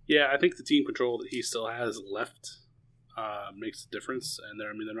 Yeah, I think the team control that he still has left makes a difference, and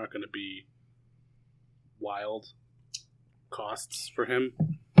they're not going to be wild costs for him.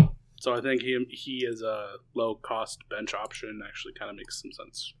 So I think he as a low cost bench option actually kind of makes some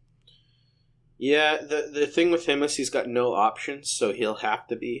sense. Yeah, the thing with him is he's got no options, so he'll have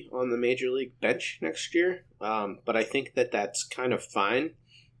to be on the major league bench next year. But I think that's kind of fine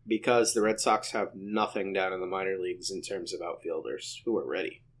because the Red Sox have nothing down in the minor leagues in terms of outfielders who are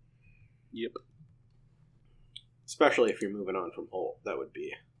ready. Yep. Especially if you're moving on from Holt, that would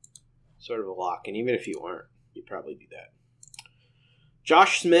be sort of a lock. And even if you aren't, you'd probably do that.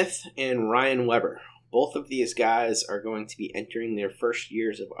 Josh Smith and Ryan Weber. Both of these guys are going to be entering their first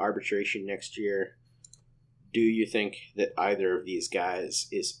years of arbitration next year. Do you think that either of these guys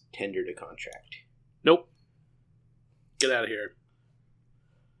is tendered a contract? Nope. Get out of here.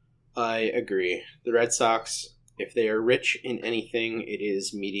 I agree. The Red Sox, if they are rich in anything, it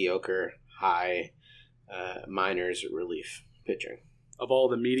is mediocre, high minors relief pitching. Of all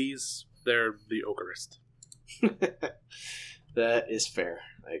the meaties, they're the okerest. That is fair.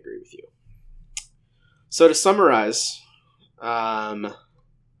 I agree with you. So to summarize, I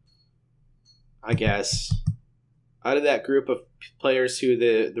guess, out of that group of players who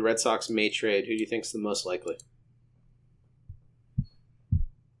the Red Sox may trade, who do you think is the most likely?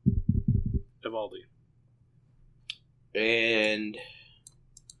 Evaldi. And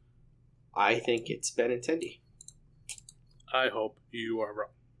I think it's Benintendi. I hope you are wrong.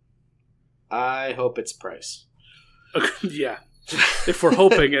 I hope it's Price. Yeah. If we're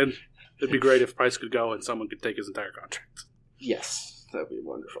hoping, and it'd be great if Price could go and someone could take his entire contract. Yes, that would be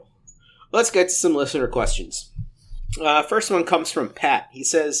wonderful. Let's get to some listener questions. First one comes from Pat. He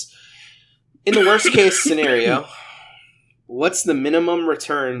says, in the worst case scenario, what's the minimum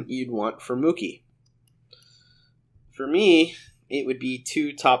return you'd want for Mookie? For me, it would be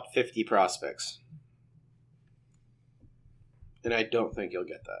 2 top 50 prospects. And I don't think you'll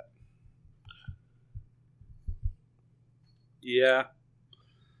get that. Yeah.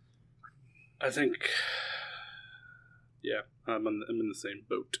 I think... Yeah, I'm in the same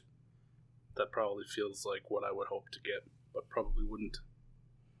boat. That probably feels like what I would hope to get, but probably wouldn't.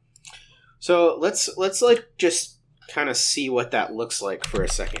 So let's just kind of see what that looks like for a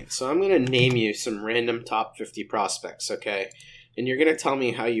second. So I'm going to name you some random top 50 prospects, okay? And you're going to tell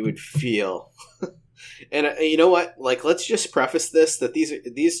me how you would feel. And you know what? Like, let's just preface this that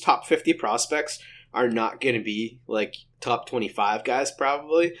these top 50 prospects are not going to be like top 25 guys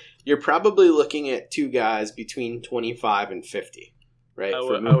probably. You're probably looking at 2 guys between 25 and 50, right?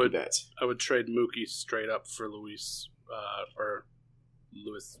 For Mookie Betts. I would trade Mookie straight up for Luis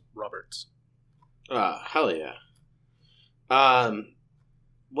Roberts. Hell yeah.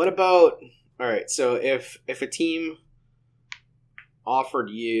 What about, all right, so if a team offered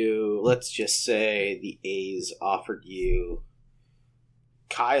you, let's just say the A's offered you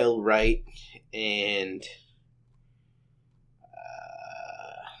Kyle Wright and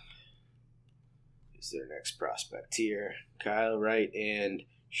who's their next prospect here? Kyle Wright and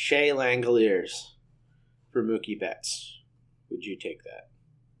Shea Langoliers for Mookie Betts. Would you take that?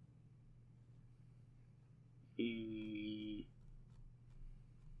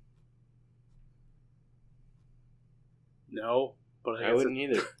 No, but I wouldn't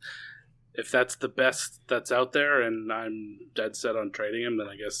either. If that's the best that's out there and I'm dead set on trading him, then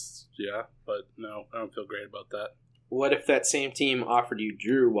I guess, yeah. But no, I don't feel great about that. What if that same team offered you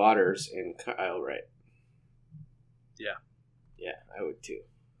Drew Waters and Kyle Wright? Yeah. Yeah, I would too.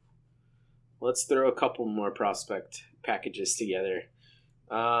 Let's throw a couple more prospect packages together.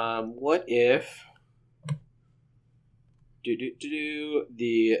 What if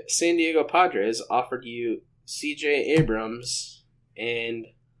the San Diego Padres offered you CJ Abrams and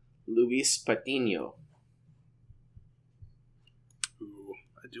Luis Patino? Ooh,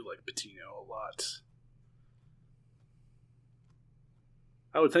 I do like Patino a lot.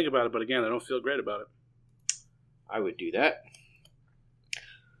 I would think about it, but again, I don't feel great about it. I would do that.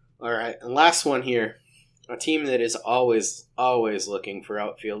 All right, and last one here. A team that is always looking for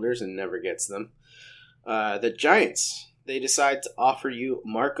outfielders and never gets them. The Giants. They decide to offer you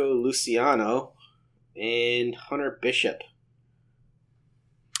Marco Luciano and Hunter Bishop.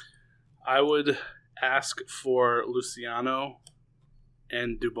 I would ask for Luciano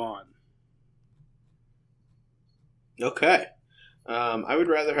and Dubon. Okay. I would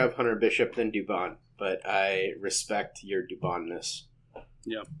rather have Hunter Bishop than Dubon, but I respect your Dubonness.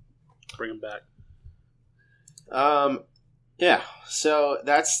 Yeah. Bring him back. Yeah, so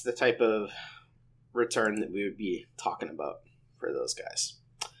that's the type of return that we would be talking about for those guys.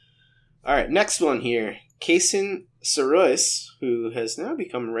 All right, next one here. Kaysen Sarois, who has now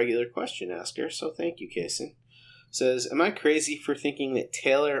become a regular question asker, so thank you, Kaysen, says, am I crazy for thinking that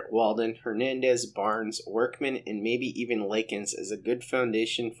Taylor, Walden, Hernandez, Barnes, Workman, and maybe even Lakins is a good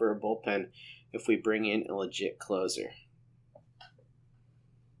foundation for a bullpen if we bring in a legit closer?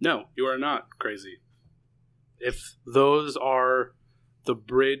 No, you are not crazy. If those are the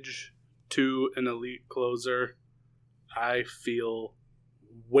bridge to an elite closer, I feel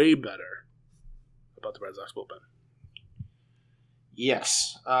way better about the Red Sox bullpen.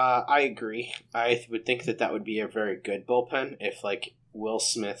 Yes, I agree. I would think that would be a very good bullpen if, like, Will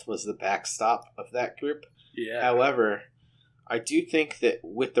Smith was the backstop of that group. Yeah. However, I do think that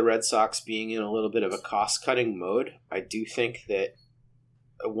with the Red Sox being in a little bit of a cost-cutting mode, I do think that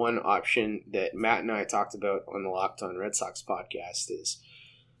one option that Matt and I talked about on the Locked On Red Sox podcast is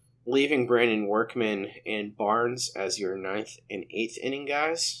leaving Brandon Workman and Barnes as your 9th and 8th inning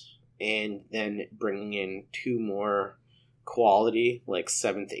guys, and then bringing in 2 more quality, like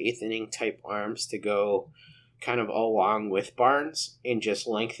 7th, 8th inning type arms to go kind of along with Barnes, and just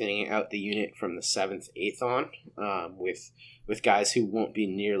lengthening out the unit from the 7th, 8th on, with guys who won't be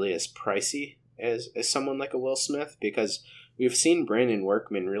nearly as pricey as someone like a Will Smith, because we've seen Brandon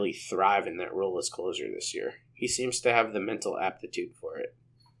Workman really thrive in that role as closer this year. He seems to have the mental aptitude for it.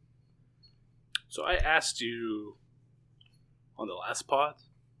 So I asked you on the last pod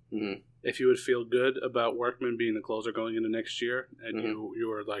Mm-hmm. if you would feel good about Workman being the closer going into next year, and Mm-hmm. you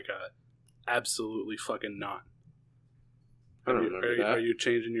were like, absolutely fucking not. I don't remember that. Are you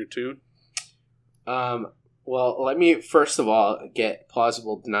changing your tune? Well, let me first of all get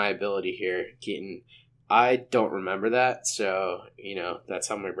plausible deniability here, Keaton. I don't remember that, so, that's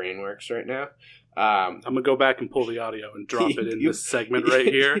how my brain works right now. I'm going to go back and pull the audio and drop it in this segment right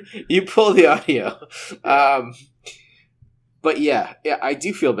here. You pull the audio. But yeah, I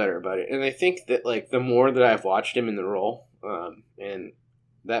do feel better about it. And I think that, like, the more that I've watched him in the role, and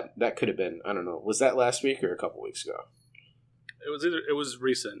that could have been, I don't know, was that last week or a couple weeks ago? It was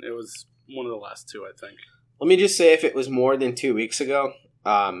recent. It was one of the last 2, I think. Let me just say, if it was more than 2 weeks ago,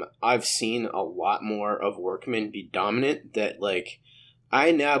 I've seen a lot more of Workman be dominant, that, like,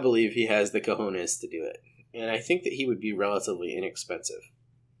 I now believe he has the cojones to do it. And I think that he would be relatively inexpensive.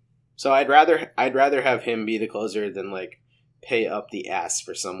 So I'd rather have him be the closer than, like, pay up the ass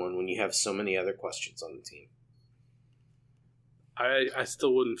for someone when you have so many other questions on the team. I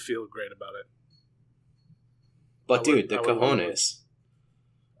still wouldn't feel great about it. But dude, the cojones.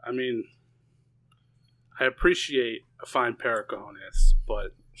 I mean, I appreciate a fine pair of cojones,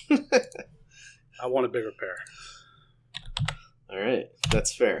 but I want a bigger pair. All right,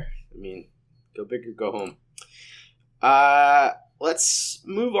 that's fair. I mean, go big or go home. Let's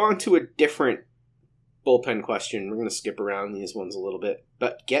move on to a different bullpen question. We're going to skip around these ones a little bit.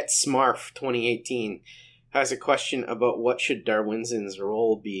 But Get Smarf 2018 has a question about what should Darwinzon's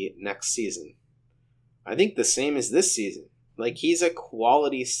role be next season. I think the same as this season. Like, he's a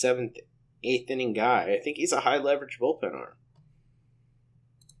quality 7th, 8th inning guy. I think he's a high leverage bullpen arm.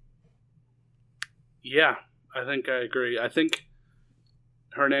 Yeah, I think I agree. I think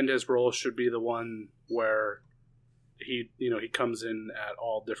Hernandez's role should be the one where he comes in at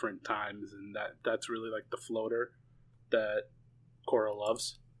all different times, and that's really like the floater that Cora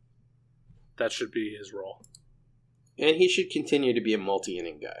loves. That should be his role. And he should continue to be a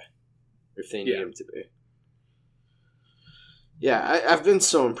multi-inning guy if they need him to be. Yeah, I've been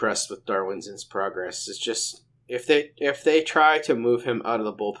so impressed with Darwinzon's progress. It's just, if they try to move him out of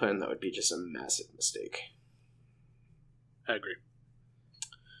the bullpen, that would be just a massive mistake. I agree.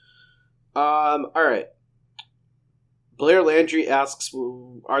 All right. Blair Landry asks,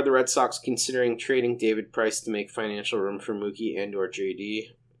 are the Red Sox considering trading David Price to make financial room for Mookie and or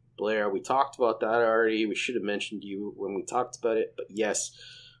JD? Blair, we talked about that already. We should have mentioned you when we talked about it. But yes,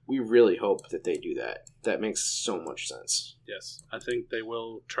 we really hope that they do that. That makes so much sense. Yes, I think they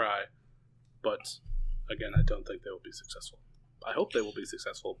will try. But, again, I don't think they will be successful. I hope they will be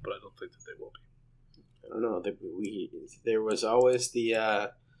successful, but I don't think that they will be. I don't know. There was always the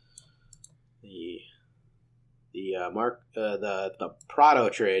Prado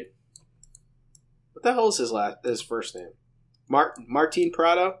trade. What the hell is his first name? Martin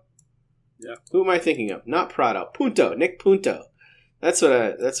Prado? Yeah. Who am I thinking of? Not Prado. Punto. Nick Punto. That's what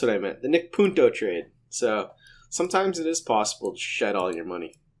I meant. The Nick Punto trade. So sometimes it is possible to shed all your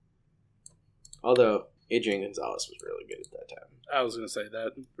money. Although Adrian Gonzalez was really good at that time. I was going to say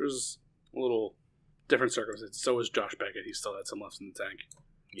that. There's a little different circumstances. So was Josh Beckett. He still had some left in the tank.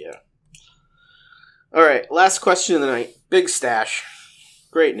 Yeah. All right, last question of the night. Big Stash.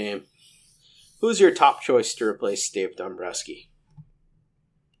 Great name. Who's your top choice to replace Dave Dombrowski?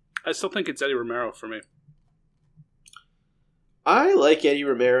 I still think it's Eddie Romero for me. I like Eddie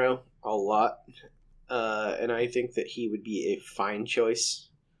Romero a lot, and I think that he would be a fine choice.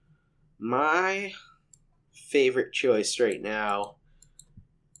 My favorite choice right now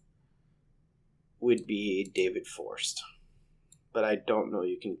would be David Forst. but I don't know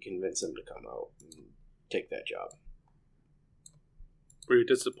you can convince him to come out and take that job. Were you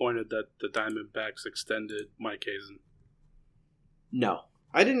disappointed that the Diamondbacks extended Mike Hazen? No.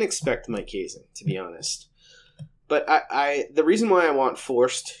 I didn't expect Mike Hazen, to be honest. But I the reason why I want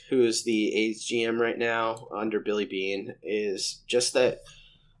Forst, who is the A's GM right now under Billy Beane, is just that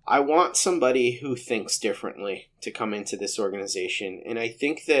I want somebody who thinks differently to come into this organization. And I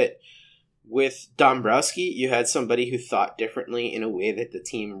think that with Dombrowski, you had somebody who thought differently in a way that the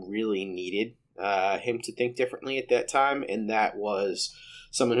team really needed him to think differently at that time. And that was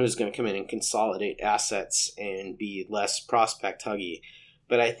someone who was going to come in and consolidate assets and be less prospect huggy.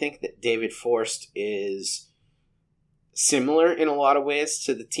 But I think that David Forst is similar in a lot of ways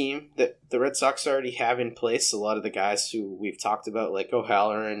to the team that the Red Sox already have in place. A lot of the guys who we've talked about, like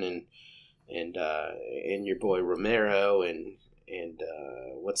O'Halloran and your boy Romero and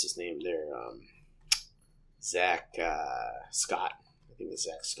what's his name there, Zach Scott. I think it's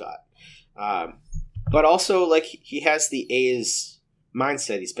Zach Scott. But also, like, he has the A's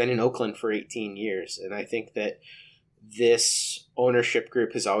mindset. He's been in Oakland for 18 years, and I think that this ownership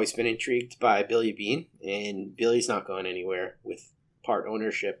group has always been intrigued by Billy Beane, and Billy's not going anywhere with part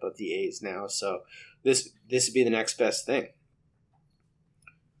ownership of the A's now. So this would be the next best thing.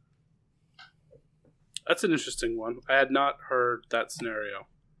 That's an interesting one. I had not heard that scenario.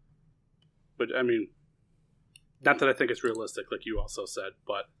 But, I mean, not that I think it's realistic, like you also said,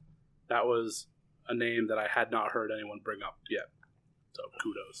 but that was a name that I had not heard anyone bring up yet. So,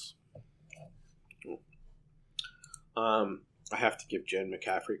 kudos. I have to give Jen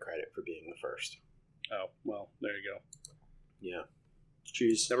McCaffrey credit for being the first. Oh, well, there you go. Yeah.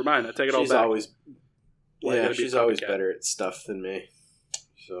 Never mind, I take it all back. She's always better at stuff than me.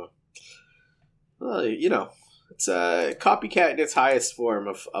 So, well, you know, it's a copycat in its highest form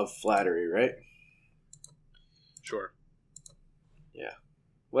of flattery, right? Sure. Yeah.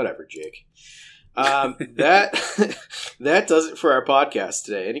 Whatever, Jake. That does it for our podcast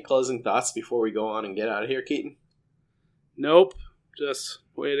today. Any closing thoughts before we go on and get out of here, Keaton? Nope. Just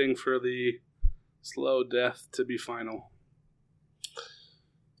waiting for the slow death to be final.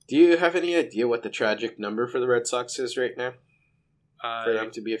 Do you have any idea what the tragic number for the Red Sox is right now? For them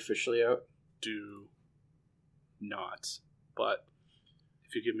to be officially out? Do not. But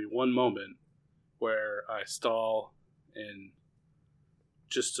if you give me one moment where I stall in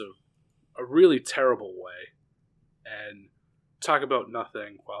just a really terrible way and talk about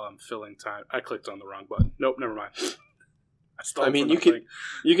nothing while I'm filling time. I clicked on the wrong button. Nope, never mind. I mean, you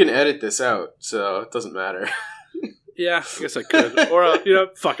can edit this out, so it doesn't matter. Yeah, I guess I could. Or,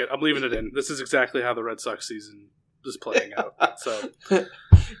 fuck it. I'm leaving it in. This is exactly how the Red Sox season is playing out. So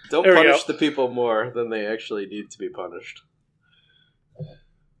don't punish the people more than they actually need to be punished.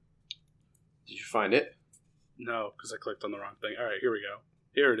 Did you find it? No, because I clicked on the wrong thing. All right, here we go.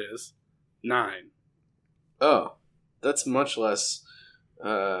 Here it is. 9. Oh, that's much less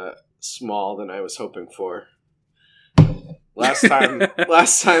small than I was hoping for. Last time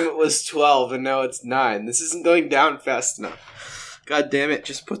it was 12, and now it's 9. This isn't going down fast enough. God damn it!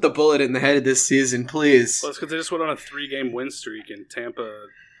 Just put the bullet in the head of this season, please. Well, it's because they just went on a 3-game win streak, and Tampa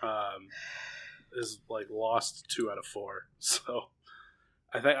is lost 2 out of 4. So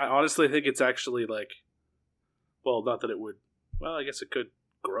I honestly think it's actually not that it would. Well, I guess it could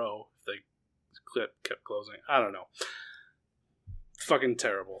grow if they kept closing. I don't know. Fucking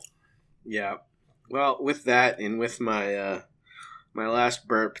terrible. Yeah. Well, with that and with my my last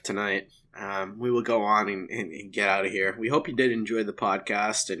burp tonight, we will go on and get out of here. We hope you did enjoy the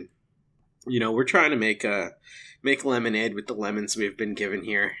podcast, and we're trying to make lemonade with the lemons we've been given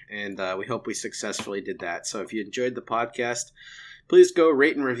here, and we hope we successfully did that. So if you enjoyed the podcast, please go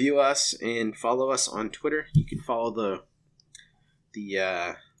rate and review us and follow us on Twitter. You can follow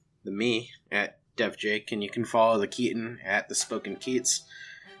the me at DevJake, and you can follow the Keaton at the Spoken Keats.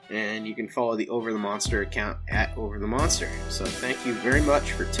 And you can follow the Over the Monster account at Over the Monster. So thank you very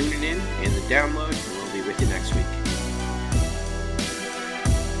much for tuning in and the download, and we'll be with you next week.